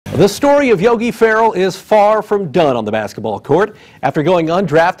The story of Yogi Ferrell is far from done on the basketball court. After going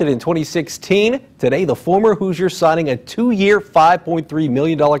undrafted in 2016, today the former Hoosier signing a 2-year, $5.3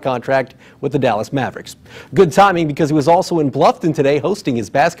 million contract with the Dallas Mavericks. Good timing because he was also in Bluffton today hosting his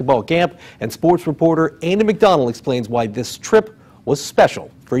basketball camp, and sports reporter Andy McDonald explains why this trip was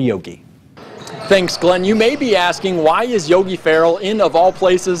special for Yogi. Thanks, Glenn. You may be asking, why is Yogi Ferrell in, of all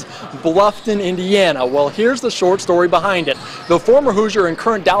places, Bluffton, Indiana? Well, here's the short story behind it. The former Hoosier and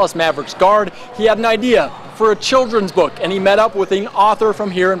current Dallas Mavericks guard, he had an idea for a children's book, and he met up with an author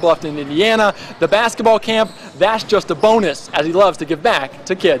from here in Bluffton, Indiana. The basketball camp, that's just a bonus, as he loves to give back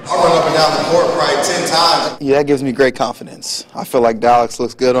to kids. I run up and down the court probably 10 times. Yeah, that gives me great confidence. I feel like Dallas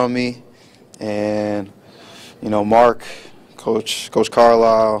looks good on me, and, you know, Mark, Coach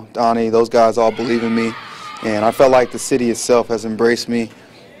Carlisle, Donnie, those guys all believe in me, and I felt like the city itself has embraced me,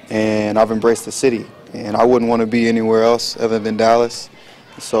 and I've embraced the city, and I wouldn't want to be anywhere else other than Dallas,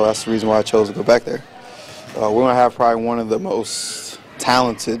 so that's the reason why I chose to go back there. We're going to have probably one of the most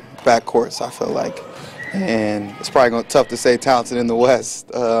talented backcourts, I feel like, and it's probably tough to say talented in the West,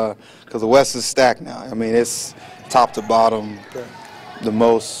 because the West is stacked now. I mean, it's top to bottom, the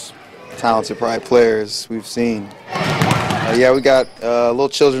most talented probably players we've seen. Yeah, we got a little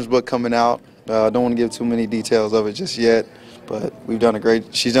children's book coming out. Don't want to give too many details of it just yet, but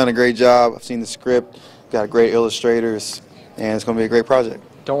she's done a great job. I've seen the script, got great illustrators, and it's going to be a great project.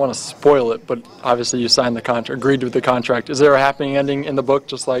 Don't want to spoil it, but obviously you signed the contract, agreed with the contract. Is there a happy ending in the book,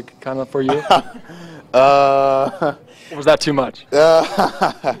 just like kind of for you? Or was that too much?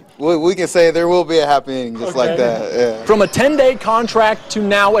 We can say there will be a happy ending just like that. Yeah. From a 10-day contract to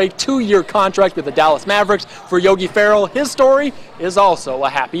now a 2-year contract with the Dallas Mavericks for Yogi Ferrell, his story is also a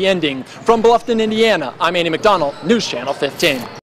happy ending. From Bluffton, Indiana, I'm Andy McDonald, News Channel 15.